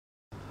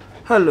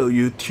Hello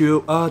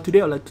YouTube.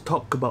 Today I'd like to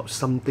talk about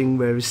something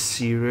very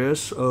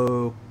serious,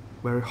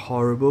 very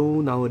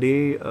horrible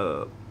nowadays,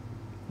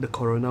 the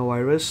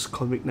coronavirus,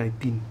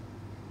 COVID-19.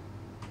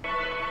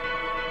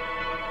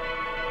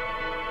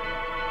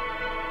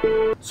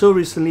 So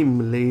recently in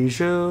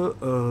Malaysia,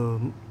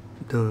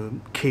 the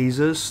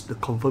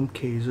confirmed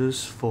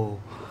cases for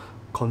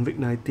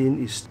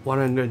COVID-19 is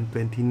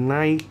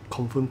 129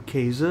 confirmed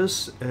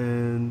cases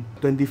and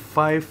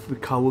 25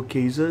 recovered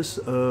cases,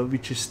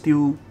 which is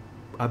still,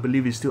 I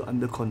believe, is still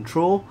under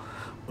control.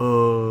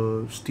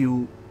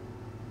 Still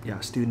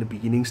in the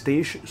beginning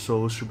stage,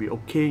 so should be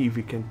okay if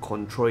we can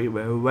control it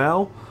very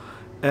well.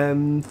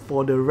 And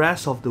for the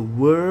rest of the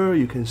world,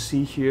 you can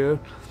see here,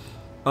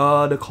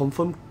 the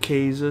confirmed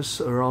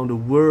cases around the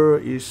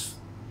world is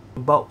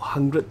about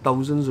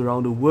 100,000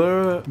 around the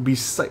world.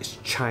 Besides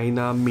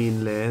China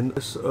mainland,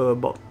 there's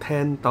about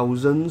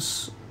 10,000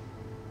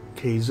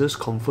 cases,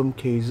 confirmed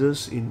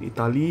cases in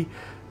Italy,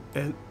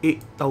 and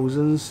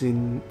 8,000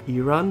 in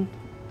Iran,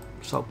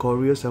 South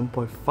Korea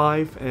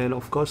 7.5, and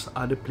of course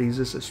other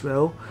places as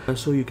well. And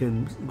so you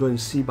can go and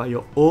see by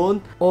your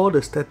own. All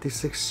the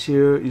statistics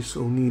here is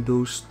only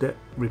those that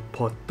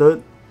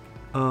reported.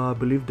 I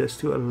believe there's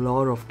still a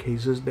lot of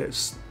cases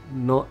that's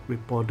not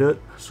reported,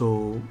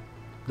 so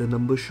the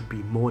number should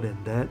be more than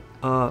that.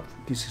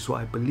 This is what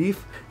I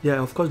believe.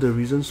 Yeah, of course the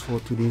reasons for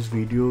today's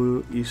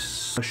video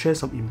is share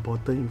some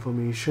important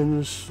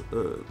information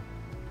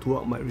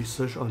throughout my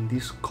research on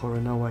this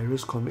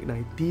coronavirus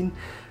COVID-19.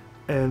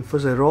 And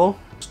first of all,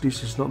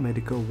 this is not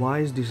medical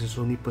wise, this is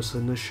only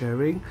personal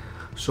sharing.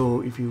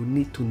 So if you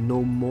need to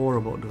know more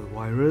about the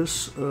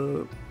virus,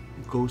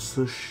 go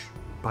search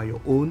by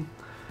your own.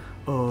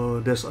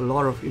 There's a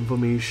lot of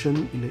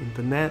information in the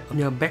internet.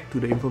 Yeah, back to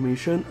the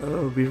information.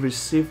 We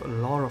received a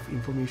lot of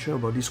information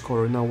about this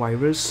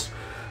coronavirus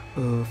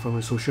from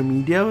the social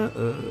media,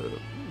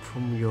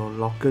 from your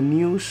local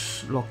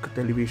news, local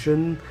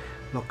television,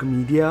 local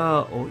media,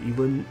 or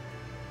even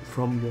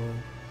from your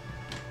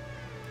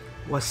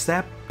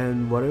WhatsApp.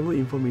 And whatever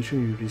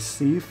information you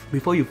receive,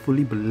 before you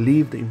fully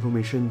believe the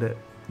information that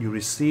you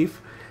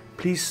receive,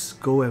 please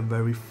go and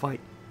verify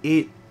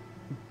it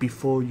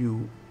before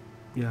you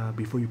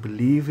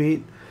believe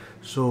it.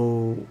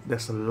 So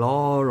there's a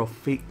lot of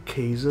fake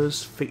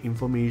cases, fake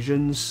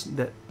informations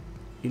that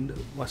in the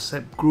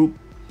WhatsApp group,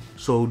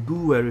 so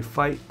do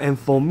verify. And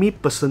for me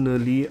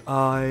personally,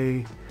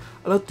 I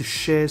like to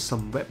share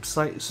some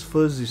websites.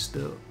 First is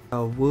the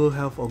World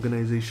Health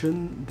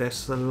Organization.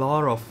 There's a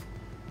lot of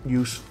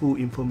useful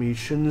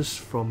informations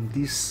from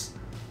this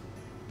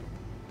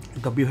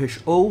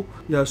WHO.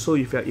 Yeah, so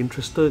if you're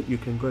interested, you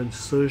can go and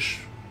search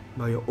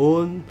by your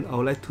own. I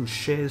would like to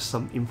share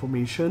some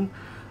information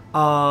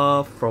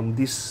from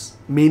this,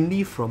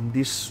 mainly from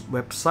this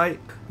website.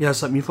 Yeah,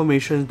 some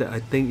information that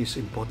I think is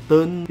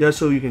important. Yeah,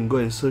 so you can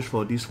go and search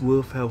for this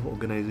World Health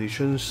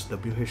Organizations,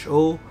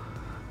 WHO,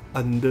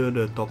 under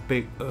the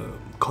topic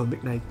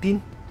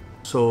COVID-19.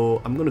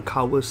 So I'm going to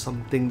cover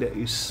something that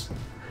is,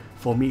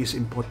 for me, is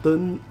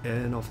important,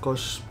 and of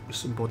course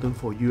it's important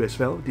for you as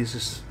well. This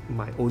is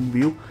my own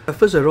view.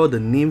 First of all, the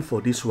name for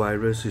this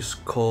virus is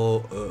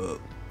called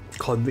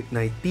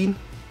COVID-19.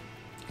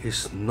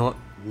 It's not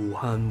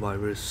Wuhan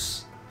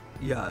virus.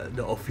 Yeah,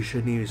 the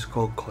official name is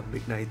called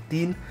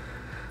COVID-19.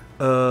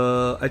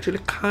 Actually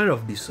kind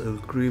of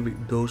disagree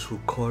with those who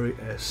call it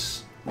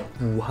as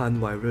Wuhan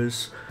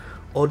virus,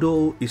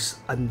 although it's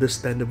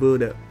understandable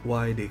that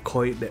why they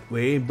call it that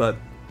way, but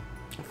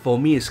for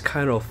me it's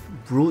kind of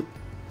rude.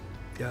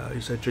 Yeah,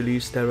 it's actually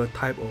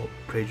stereotype or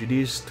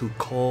prejudice to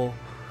call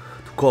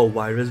a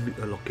virus with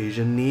a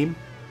location name.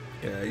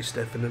 Yeah, it's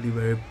definitely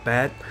very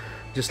bad,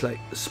 just like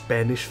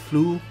Spanish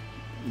flu.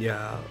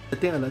 Yeah, the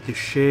thing I'd like to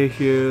share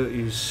here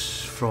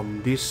is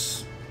from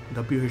this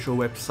WHO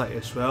website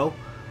as well.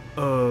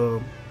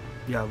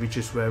 Yeah, which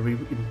is very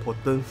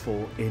important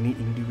for any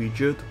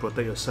individual to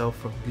protect yourself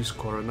from this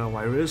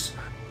coronavirus.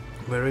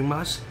 Wearing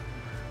masks.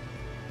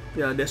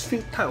 Yeah, there's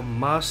few type of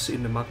masks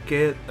in the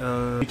market,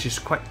 which is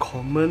quite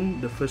common.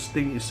 The first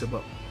thing is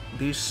about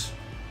this.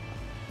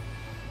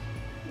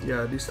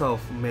 Yeah, this type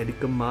of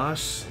medical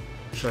mask,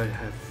 which I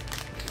have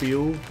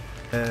few.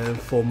 And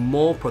for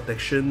more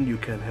protection, you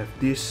can have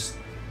this.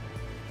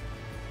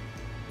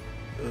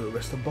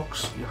 Where's the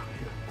box? Yeah,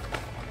 here.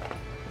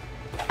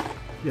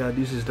 Yeah,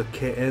 this is the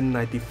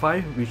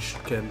KN95, which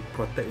can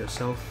protect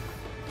yourself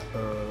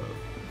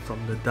from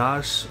the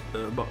dust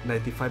about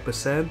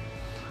 95%.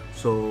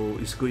 So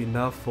it's good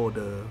enough for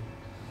the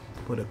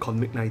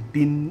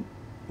COVID-19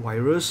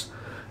 virus.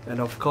 And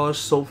of course,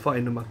 so far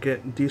in the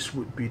market, this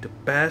would be the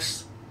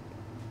best.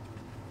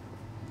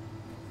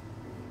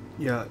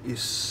 Yeah,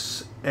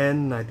 it's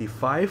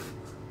N95.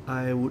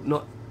 I would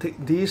not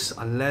take this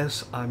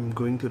unless I'm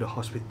going to the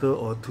hospital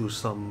or to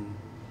some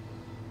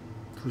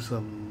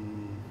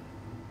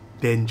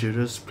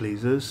dangerous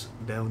places.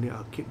 Then only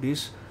I'll keep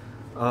this.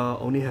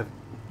 Only have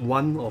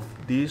one of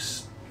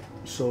these,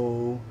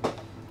 so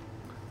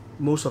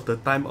most of the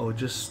time I'll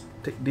just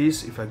take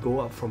this if I go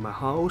out from my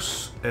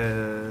house.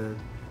 And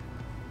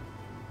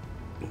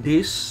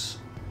this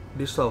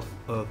this sort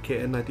of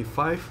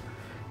KN95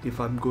 if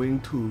I'm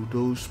going to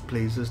those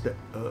places that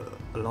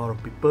a lot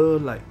of people,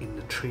 like in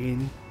the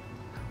train.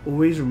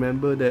 Always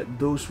remember that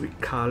those with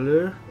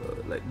color,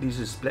 like this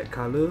is black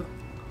color,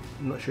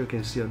 I'm not sure you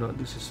can see or not,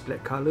 this is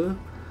black color,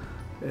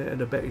 and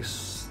the back is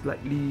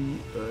slightly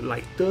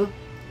lighter,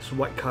 it's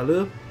white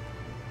color.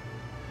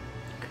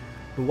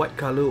 The white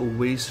color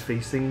always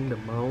facing the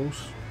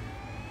mouse,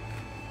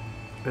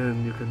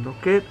 and you can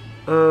lock it.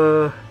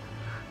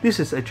 This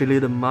is actually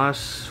the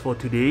mask for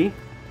today,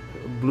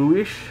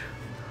 bluish,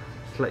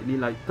 slightly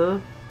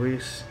lighter,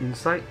 always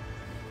inside.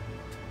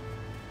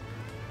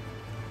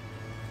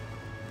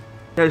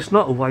 Yeah, it's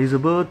not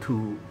advisable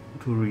to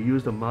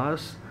reuse the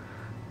mask,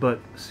 but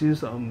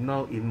since I'm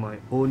now in my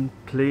own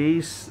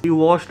place, you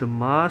wash the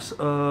mask.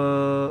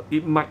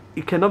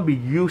 It cannot be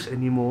used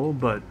anymore,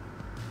 but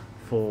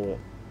for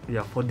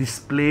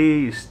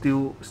display it's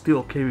still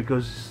okay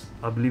because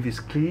I believe it's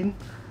clean.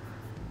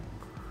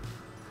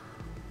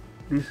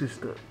 This is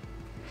the,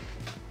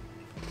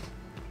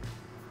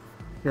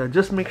 yeah,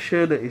 just make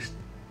sure that it's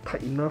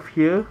tight enough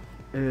here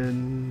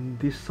and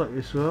this side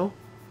as well,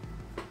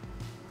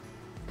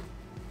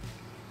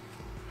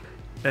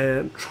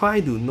 and try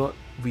to not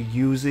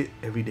reuse it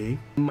every day.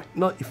 It might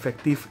not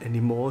effective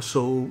anymore,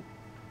 so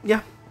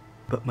yeah.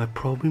 But my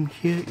problem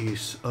here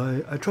is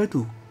I try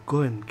to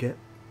go and get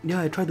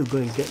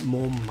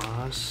more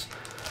masks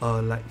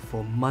like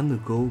for a month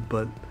ago,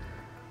 but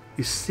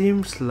it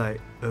seems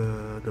like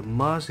the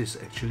mask is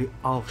actually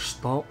out of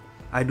stock.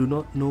 I do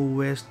not know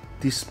where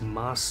this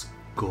mask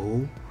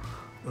go,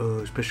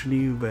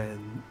 especially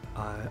when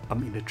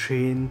I'm in the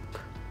train.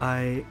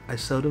 I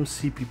seldom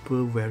see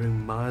people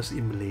wearing masks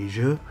in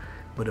Malaysia,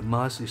 but the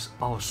mask is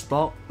out of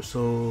stock,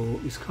 so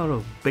it's kind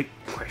of big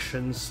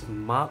questions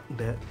mark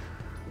that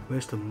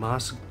where's the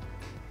mask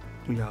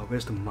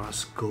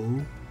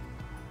go?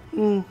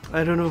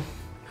 I don't know.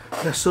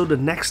 Yeah, so the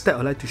next step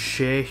I'd like to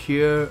share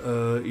here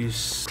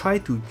is try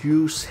to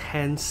use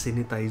hand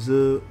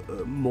sanitizer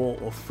more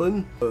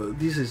often.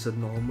 This is a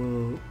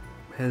normal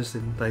hand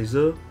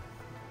sanitizer.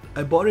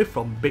 I bought it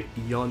from Big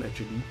Eon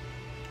actually.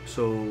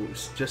 So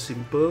it's just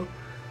simple.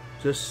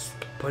 Just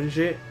punch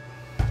it.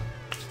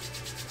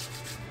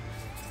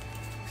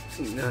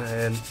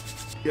 And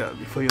yeah,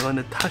 before you want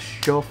to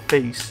touch your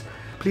face,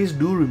 please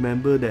do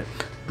remember that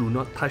do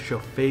not touch your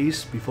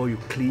face before you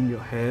clean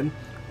your hand.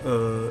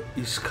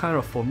 It's kind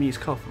of, for me, it's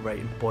kind of very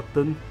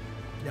important,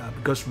 yeah,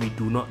 because we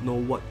do not know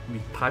what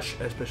we touch,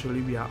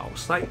 especially we are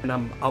outside. When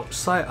I'm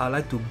outside, I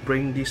like to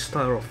bring this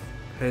style of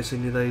hand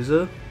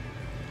sanitizer.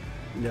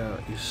 Yeah,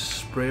 it's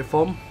spray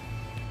form,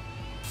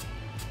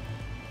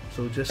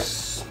 so just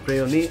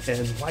spray on it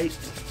and wipe,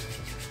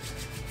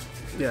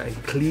 yeah, and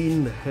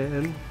clean the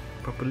hand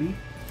properly.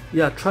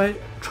 Yeah, try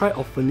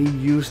oftenly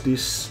use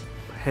this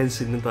hand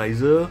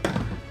sanitizer,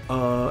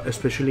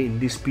 especially in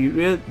this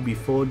period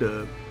before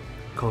the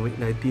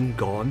COVID-19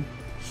 gone.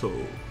 So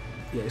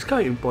yeah, it's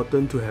kind of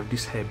important to have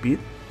this habit.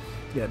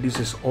 Yeah, this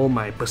is all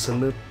my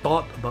personal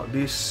thought about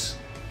this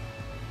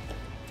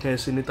hand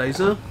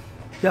sanitizer.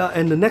 Yeah,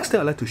 and the next thing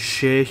I'd like to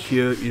share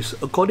here is,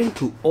 according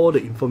to all the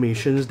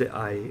informations that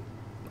I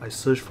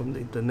searched from the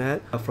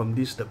internet, from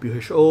this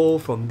WHO,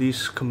 from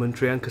this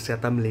Kementerian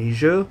Kesihatan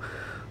Malaysia,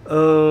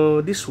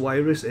 this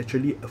virus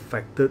actually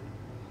affected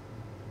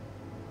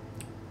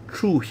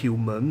through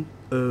human,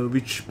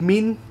 which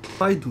mean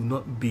try do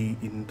not be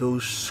in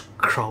those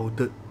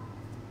crowded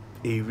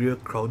area,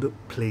 crowded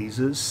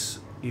places.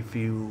 If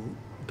you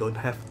don't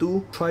have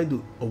to, try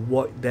to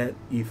avoid that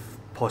if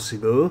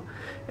possible.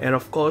 And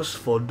of course,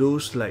 for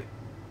those like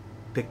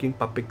taking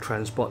public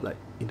transport, like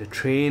in the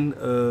train,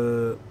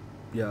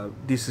 yeah,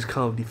 this is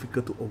kind of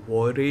difficult to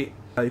avoid it.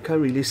 You can't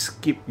really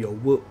skip your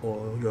work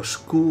or your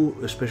school,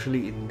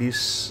 especially in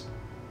this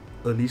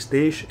early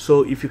stage.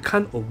 So if you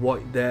can't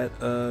avoid that,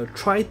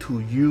 try to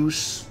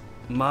use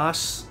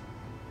mask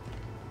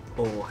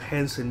or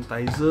hand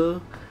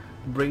sanitizer.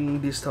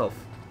 Bring this stuff.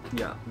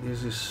 Yeah,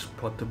 this is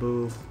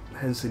portable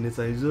hand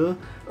sanitizer.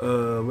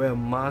 Wear a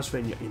mask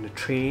when you're in the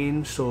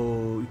train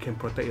so you can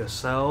protect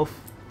yourself.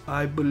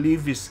 I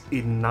believe it's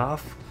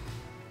enough.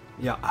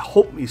 Yeah, I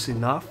hope it's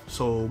enough.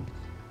 So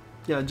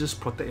yeah, just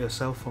protect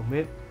yourself from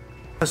it.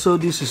 So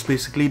this is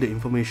basically the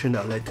information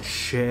that I'd like to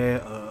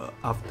share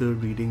after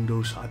reading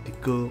those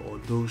articles or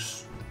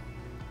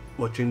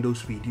watching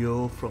those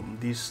videos from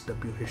this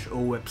WHO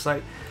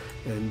website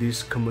and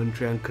this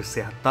Kementerian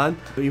Kesihatan.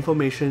 The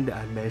information that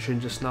I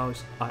mentioned just now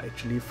are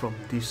actually from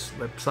these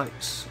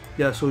websites.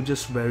 Yeah, so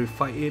just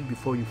verify it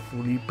before you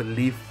fully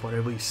believe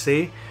whatever it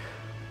say.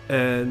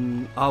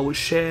 And I will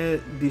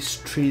share these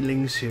 3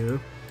 links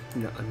here,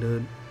 yeah,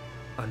 under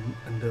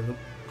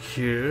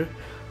here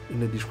in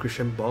the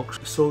description box.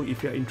 So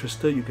if you're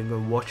interested, you can go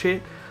and watch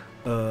it.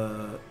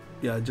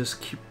 Yeah,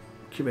 just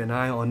keep an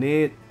eye on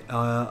it.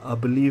 I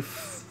believe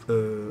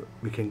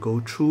we can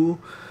go through.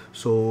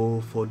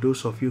 So for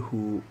those of you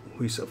who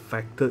is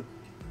affected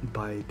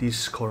by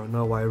this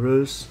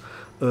coronavirus,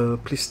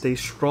 please stay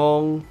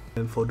strong.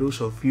 And for those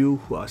of you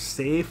who are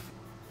safe,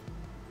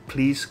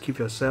 please keep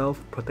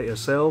yourself, protect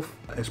yourself,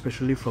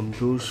 especially from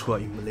those who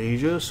are in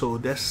Malaysia. So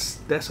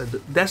that's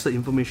the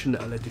information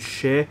that I'd like to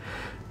share.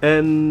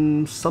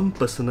 And some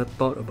personal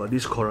thought about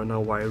this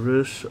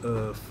coronavirus.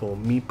 For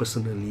me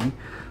personally,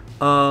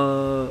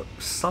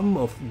 some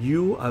of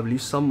you, I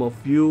believe some of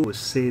you will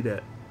say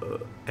that,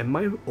 am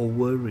I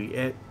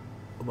overreact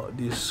about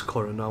this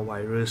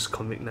coronavirus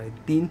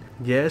COVID-19?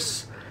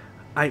 Yes,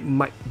 I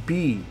might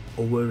be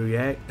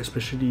overreact,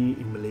 especially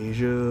in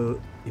Malaysia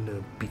in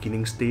the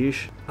beginning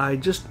stage. I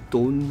just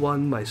don't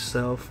want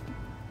myself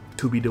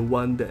to be the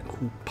one that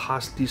who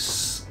pass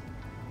this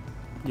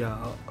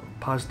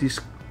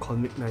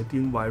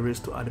COVID-19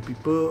 virus to other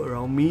people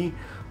around me,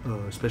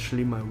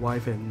 especially my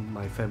wife and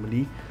my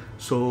family.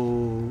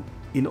 So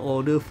in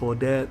order for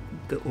that,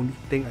 the only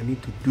thing I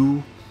need to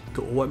do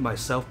to avoid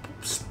myself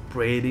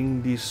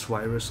spreading this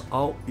virus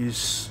out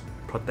is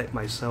protect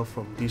myself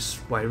from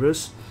this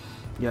virus.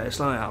 Yeah,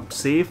 as long as I'm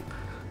safe,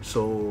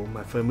 so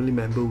my family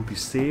member will be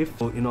safe.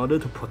 So in order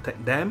to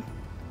protect them,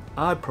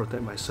 I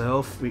protect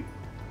myself with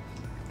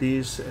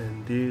this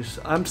and this.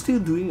 I'm still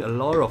doing a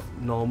lot of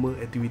normal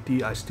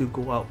activity. I still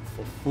go out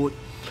for food.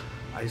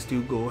 I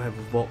still go have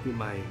a walk with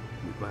my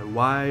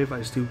wife.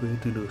 I still going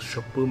to the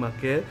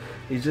supermarket.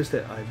 It's just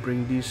that I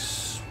bring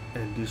this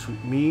and this with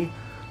me.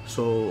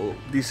 So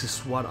this is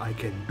what I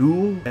can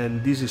do,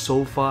 and this is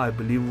so far I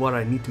believe what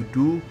I need to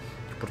do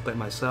to protect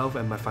myself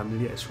and my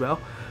family as well.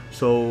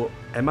 So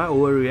am I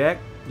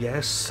overreact?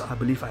 Yes, I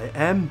believe I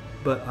am,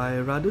 but I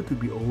rather to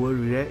be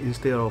overreact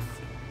instead of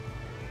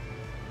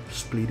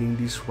splitting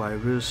this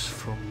virus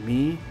from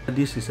me.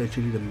 This is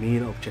actually the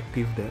main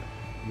objective that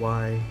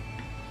why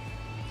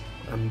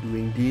I'm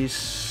doing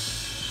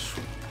this.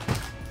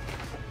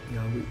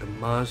 Yeah, with the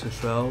mask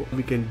as well.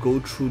 We can go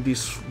through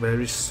this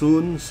very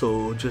soon,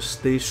 so just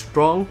stay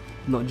strong,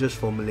 not just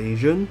for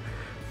Malaysian,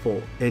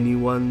 for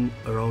anyone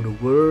around the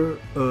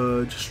world.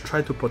 Just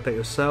try to protect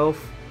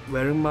yourself.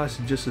 Wearing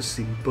mask is just a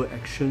simple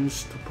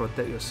actions to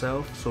protect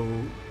yourself, so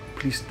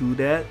please do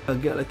that.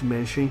 Again, I'd like to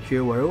mention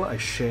here, whatever I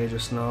share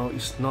just now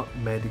is not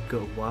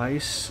medical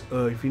advice.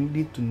 If you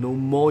need to know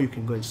more, you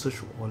can go and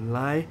search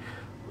online.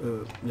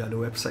 Yeah,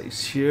 the website is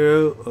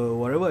here.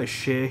 Whatever I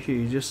share here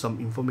is just some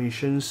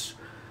informations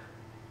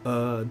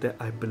that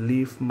I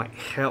believe might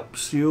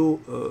helps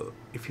you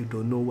if you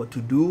don't know what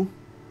to do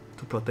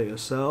to protect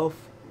yourself.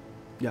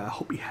 Yeah, I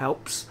hope it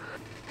helps.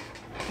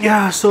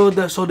 Yeah, so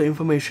that's all the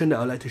information that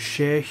I'd like to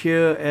share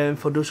here. And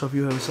for those of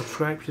you who haven't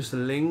subscribed, here's the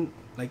link.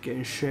 Like it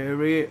and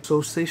share it.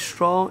 So stay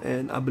strong,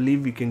 and I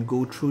believe we can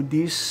go through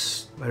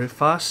this very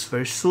fast,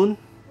 very soon.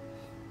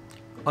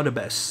 All the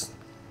best.